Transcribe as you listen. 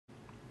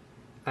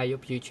Hey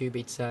up YouTube,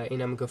 it's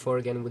Inam Ghaffar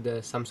again with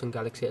the Samsung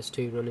Galaxy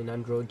S2 running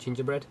Android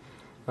Gingerbread.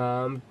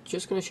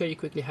 Just going to show you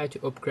quickly how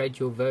to upgrade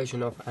your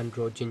version of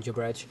Android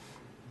Gingerbread.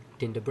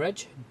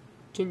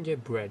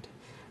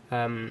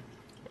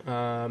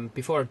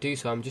 Before I do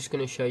so, I'm just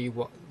going to show you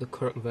what the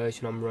current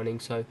version I'm running.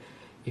 So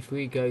if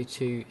we go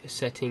to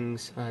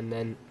settings and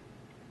then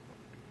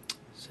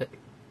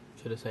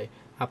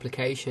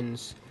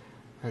applications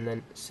and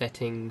then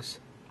settings,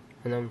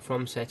 and then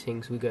from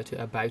settings we go to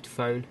about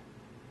phone,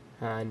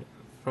 and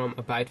from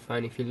about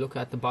phone, if you look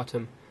at the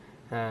bottom,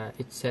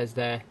 it says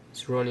there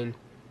it's running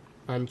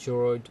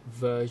Android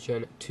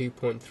version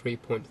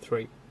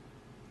 2.3.3.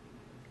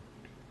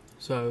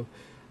 So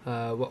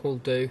what we'll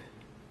do,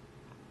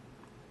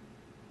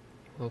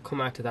 we'll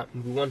come out of that.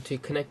 We want to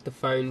connect the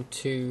phone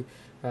to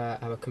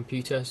our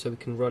computer so we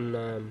can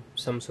run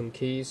Samsung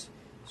Kies.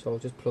 So I'll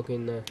just plug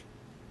in the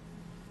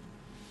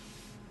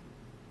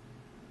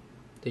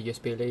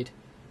USB lead.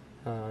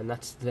 And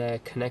that's there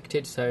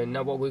connected. So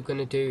now what we're going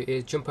to do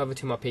is jump over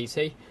to my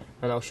PC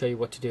and I'll show you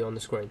what to do on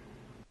the screen.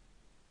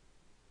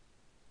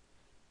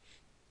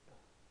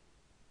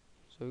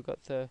 So we've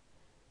got the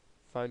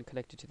phone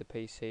connected to the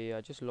PC.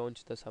 I just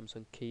launched the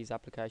Samsung Kies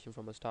application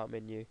from a start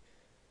menu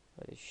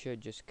and it should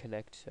just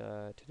connect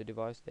to the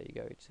device. There you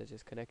go, it says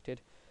it's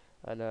connected,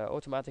 and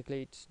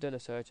automatically it's done a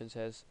search and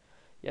says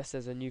yes,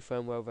 there's a new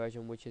firmware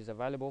version which is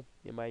available.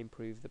 It may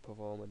improve the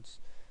performance.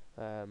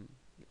 I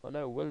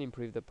know it will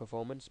improve the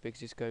performance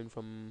because it's going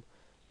from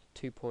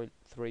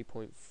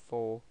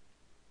 2.3.4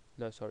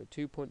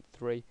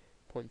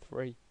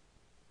 2.3.3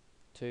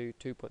 to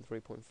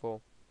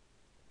 2.3.4.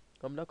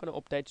 I'm not going to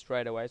update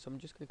straight away, so I'm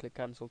just going to click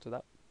cancel to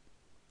that,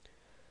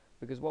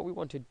 because what we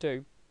want to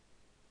do,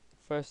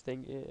 first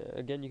thing,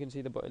 again you can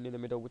see the button in the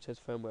middle which says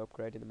firmware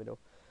upgrade in the middle.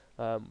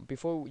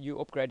 Before you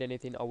upgrade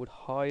anything, I would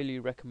highly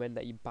recommend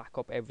that you back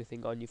up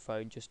everything on your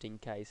phone just in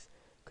case,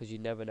 because you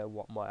never know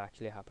what might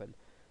actually happen.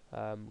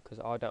 Because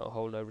I don't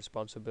hold no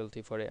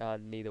responsibility for it,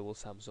 and neither will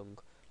Samsung.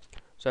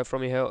 So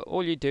from here,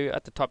 all you do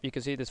at the top, you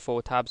can see there's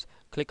 4 tabs.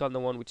 Click on the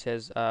one which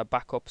says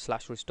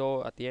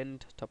backup/restore at the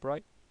end, top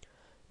right.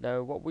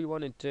 Now what we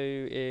want to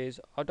do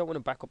is, I don't want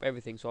to back up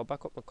everything, so I'll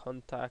back up my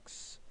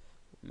contacts,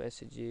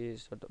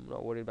 messages. I'm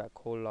not worried about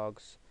call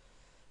logs.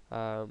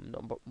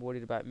 Not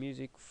worried about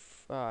music.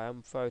 I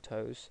am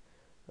photos.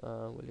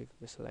 We'll leave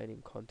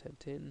miscellaneous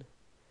content in.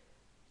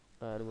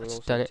 And we'll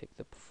also tick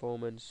the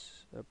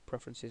performance,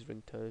 preferences,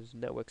 ringtones,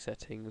 network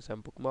settings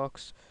and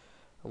bookmarks,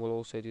 and we'll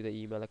also do the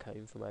email account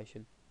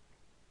information.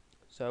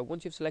 So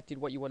once you've selected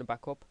what you want to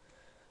back up,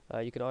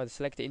 you can either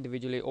select it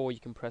individually or you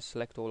can press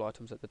select all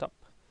items at the top.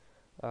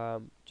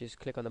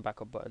 Just click on the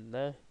backup button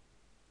there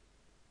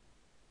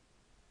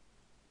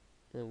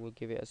and we'll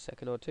give it a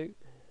second or two,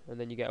 and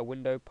then you get a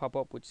window pop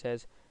up which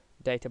says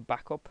data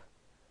backup.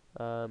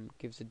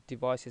 Gives the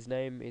device's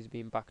name is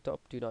being backed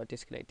up. Do not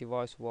disconnect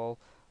device while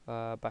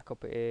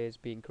backup is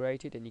being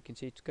created, and you can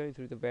see it's going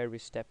through the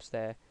various steps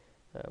there.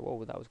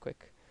 Whoa, that was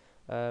quick.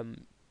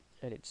 And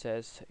it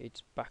says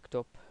it's backed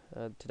up,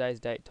 today's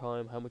date,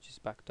 time, how much is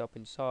backed up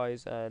in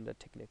size, and a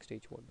tick next to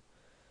each one.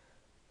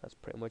 That's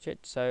pretty much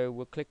it. So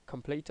we'll click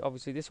complete.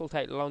 Obviously this will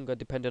take longer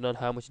depending on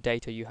how much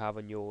data you have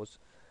on yours,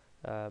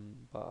 but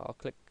I'll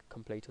click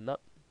complete on that.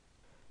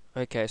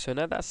 Okay, so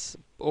now that's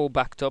all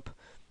backed up.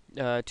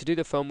 To do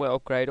the firmware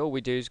upgrade, all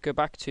we do is go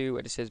back to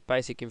where it says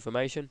basic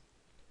information,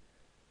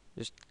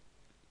 just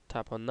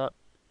tap on that,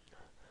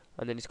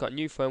 and then it's got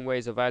new firmware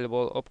is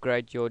available,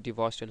 upgrade your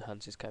device to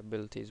enhance its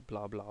capabilities,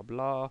 blah blah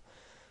blah.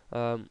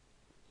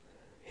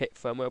 Hit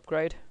firmware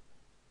upgrade.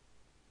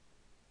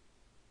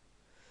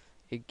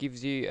 It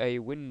gives you a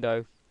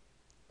window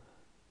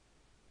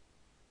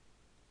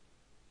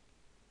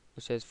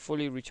which says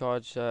fully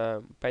recharge.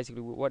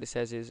 Basically what it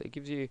says is it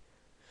gives you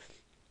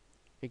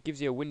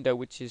a window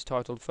which is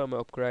titled firmware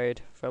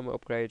upgrade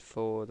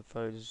for the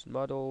phone's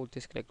model,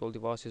 disconnect all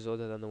devices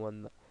other than the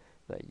one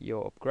that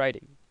you're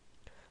upgrading.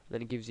 And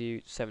then it gives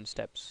you 7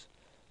 steps.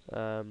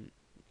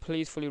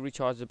 Please fully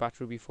recharge the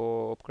battery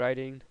before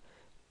upgrading.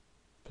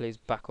 Please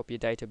back up your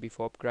data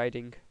before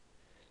upgrading.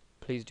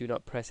 Please do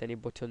not press any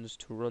buttons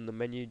to run the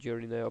menu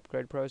during the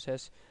upgrade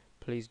process.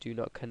 Please do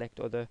not connect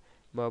other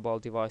mobile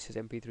devices,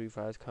 MP3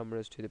 files,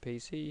 cameras to the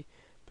PC.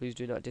 Please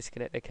do not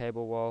disconnect the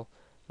cable while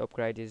the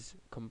upgrade is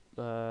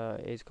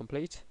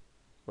complete.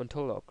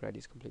 Until the upgrade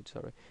is complete,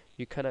 sorry.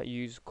 You cannot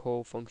use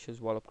call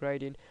functions while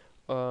upgrading.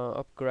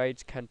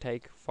 Upgrades can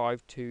take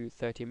 5 to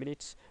 30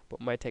 minutes,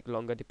 but may take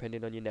longer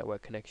depending on your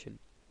network connection.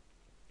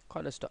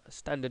 Kind of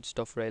standard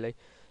stuff really.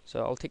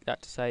 So I'll tick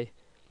that to say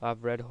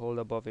I've read all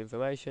above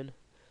information.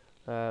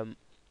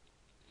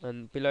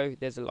 And below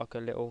there's like a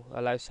little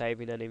allow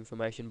saving and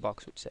information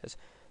box which says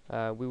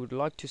we would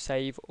like to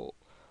save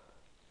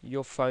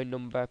your phone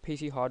number,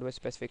 PC hardware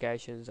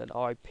specifications and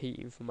IP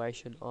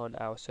information on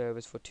our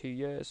servers for 2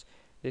 years.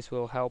 This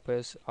will help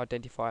us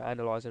identify,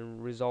 analyze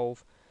and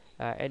resolve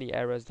any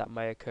errors that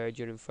may occur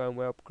during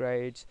firmware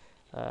upgrades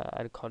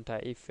and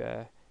contact if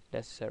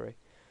necessary.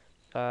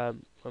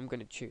 I'm going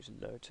to choose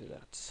no to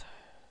that,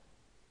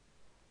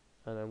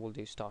 and then we'll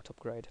do start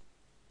upgrade.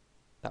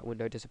 that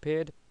window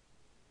disappeared,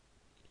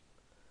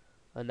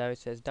 and now it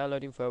says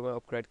downloading firmware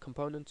upgrade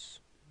components.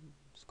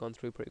 It's gone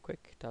through pretty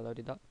quick.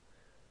 Downloaded that.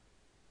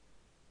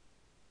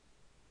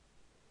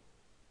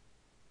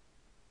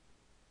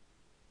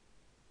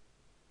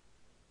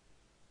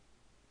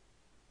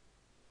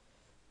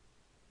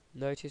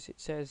 Notice it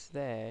says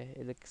there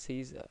in the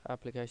Kies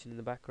application in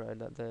the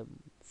background that the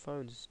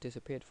phone's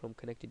disappeared from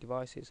connected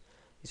devices.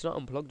 It's not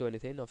unplugged or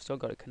anything. I've still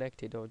got it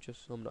connected, or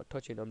just I'm not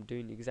touching. I'm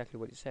doing exactly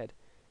what it said.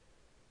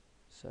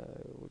 So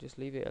we'll just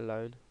leave it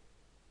alone.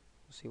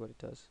 We'll see what it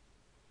does.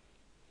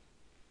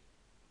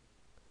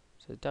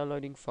 So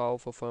downloading file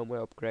for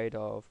firmware upgrade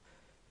of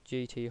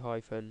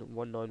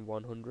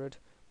GT-19100.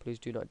 Please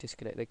do not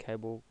disconnect the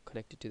cable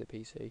connected to the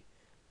PC.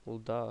 Well,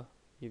 duh.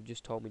 You've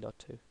just told me not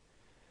to.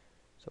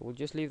 So we'll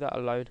just leave that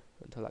alone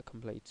until that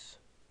completes.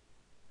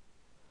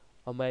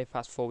 I may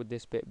fast forward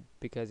this bit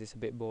because it's a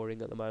bit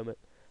boring at the moment,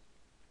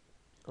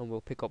 and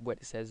we'll pick up what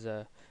it says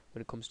when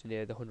it comes to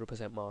near the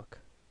 100% mark.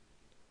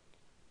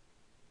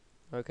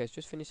 Okay, so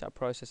just finish that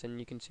process, and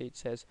you can see it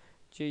says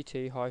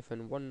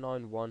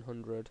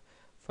GT-19100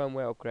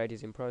 firmware upgrade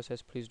is in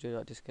process. Please do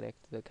not disconnect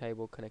the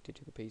cable connected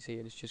to the PC,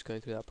 and it's just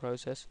going through that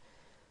process.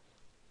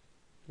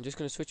 I'm just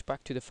going to switch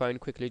back to the phone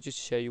quickly just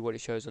to show you what it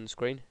shows on the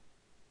screen.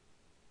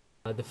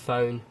 The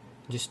phone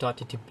just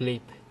started to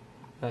bleep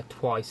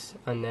twice,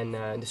 and then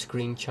the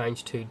screen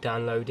changed to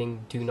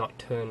downloading do not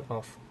turn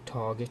off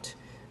target,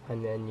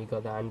 and then you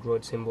got the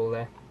Android symbol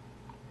there.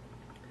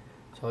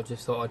 So I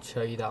just thought I'd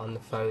show you that on the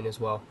phone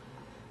as well.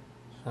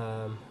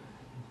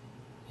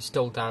 It's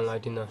still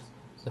downloading the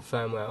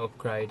firmware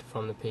upgrade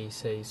from the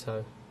PC,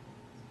 so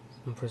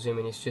I'm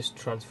presuming it's just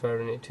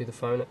transferring it to the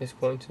phone at this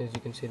point. As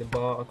you can see the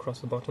bar across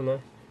the bottom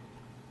there.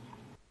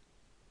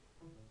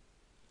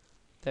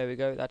 There we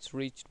go, that's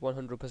reached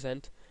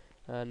 100%.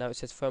 Now it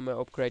says firmware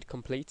upgrade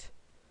complete,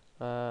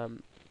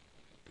 and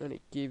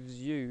it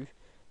gives you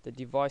the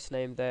device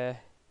name there,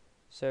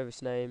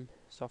 service name,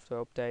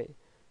 software update,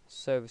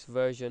 service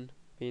version,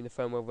 being the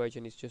firmware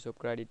version is just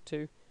upgraded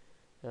to,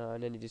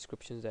 and any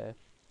descriptions there.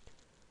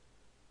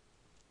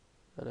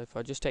 And if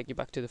I just take you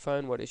back to the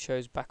phone, what it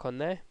shows back on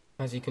there.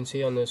 As you can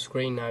see on the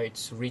screen now,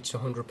 it's reached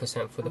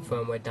 100% for the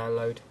firmware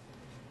download,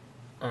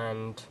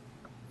 and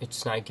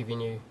it's now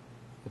giving you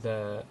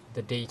the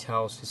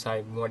details to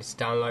say what it's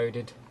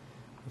downloaded,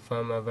 the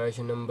firmware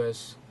version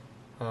numbers,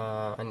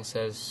 and it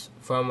says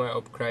firmware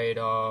upgrade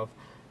of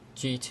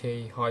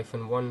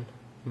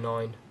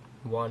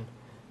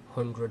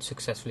GT-19100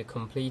 successfully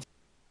complete.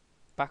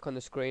 Back on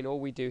the screen, all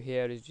we do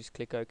here is just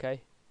click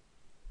OK.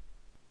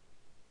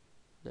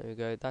 There we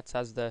go. That's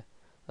as the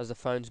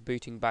phone's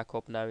booting back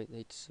up now.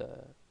 Its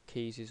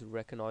Kies is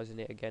recognizing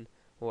it again,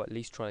 or at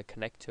least trying to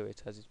connect to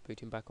it as it's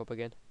booting back up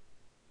again.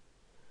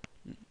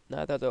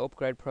 Now that the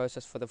upgrade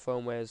process for the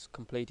firmware is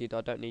completed,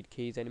 I don't need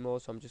Kies anymore,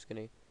 so I'm just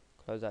going to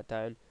close that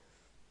down.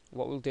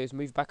 What we'll do is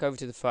move back over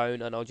to the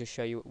phone, and I'll just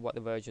show you what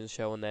the versions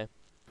show on there.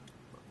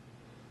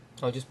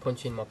 I'll just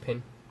punch in my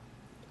pin,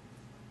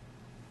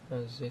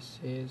 as this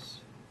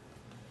is.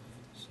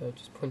 So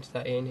just punch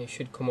that in. It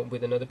should come up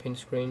with another pin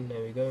screen.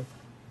 There we go.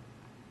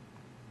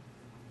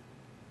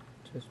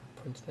 Just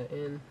punch that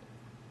in.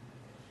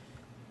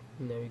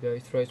 And there we go.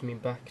 It throws me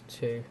back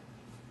to.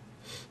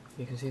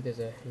 You can see there's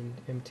a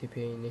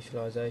MTP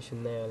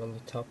initialization there along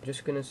the top. I'm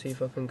just going to see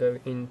if I can go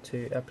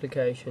into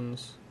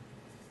applications,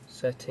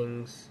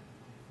 settings,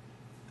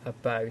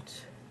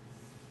 about,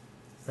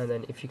 and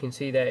then if you can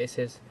see there it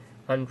says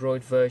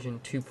Android version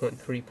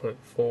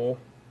 2.3.4,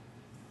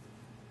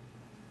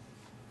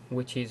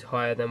 which is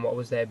higher than what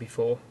was there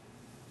before.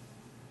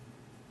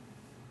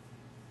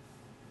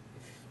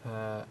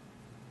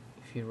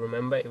 If you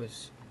remember, it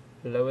was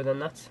lower than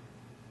that.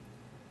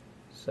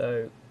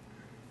 So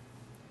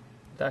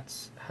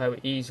that's how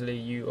easily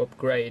you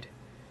upgrade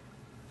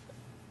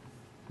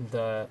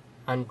the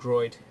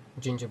Android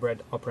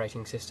Gingerbread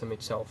operating system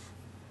itself.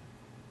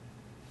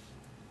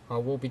 I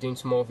will be doing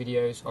some more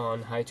videos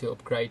on how to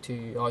upgrade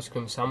to ice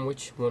cream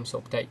sandwich once the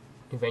update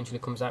eventually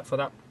comes out for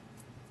that,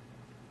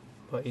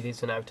 but it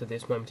isn't out at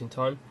this moment in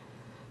time.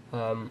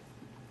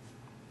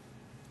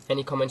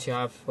 Any comments you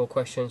have or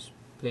questions,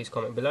 please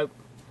comment below.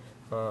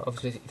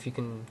 Obviously, if you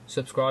can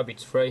subscribe,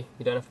 it's free.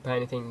 You don't have to pay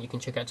anything. You can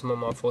check out some of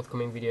my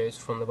forthcoming videos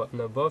from the button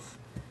above.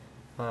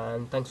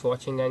 And thanks for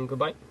watching, and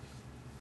goodbye.